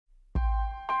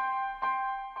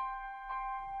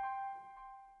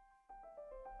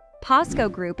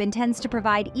POSCO Group intends to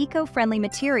provide eco-friendly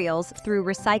materials through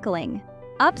recycling.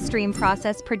 Upstream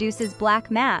process produces black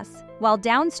mass, while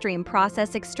downstream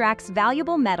process extracts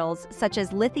valuable metals such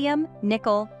as lithium,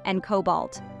 nickel, and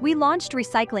cobalt. We launched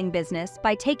recycling business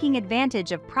by taking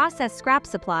advantage of process scrap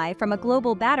supply from a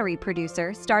global battery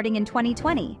producer starting in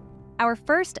 2020. Our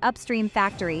first upstream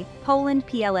factory, Poland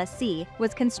PLSC,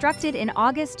 was constructed in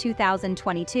August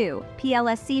 2022.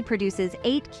 PLSC produces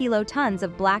 8 kilotons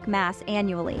of black mass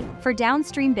annually. For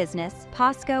downstream business,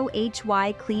 POSCO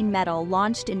HY Clean Metal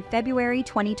launched in February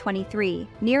 2023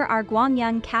 near our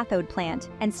Gwangyang cathode plant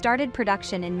and started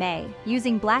production in May.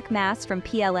 Using black mass from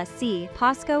PLSC,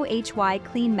 POSCO HY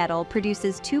Clean Metal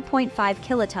produces 2.5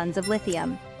 kilotons of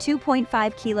lithium, 2.5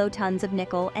 kilotons of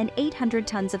nickel, and 800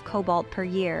 tons of cobalt per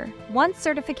year. Once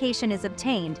certification is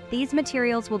obtained, these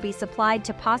materials will be supplied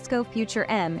to POSCO Future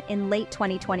M in late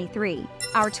 2023.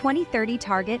 Our 2030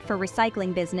 target for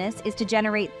recycling business is to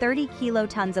generate 30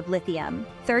 kilotons of lithium,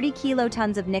 30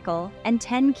 kilotons of nickel, and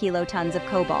 10 kilotons of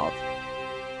cobalt.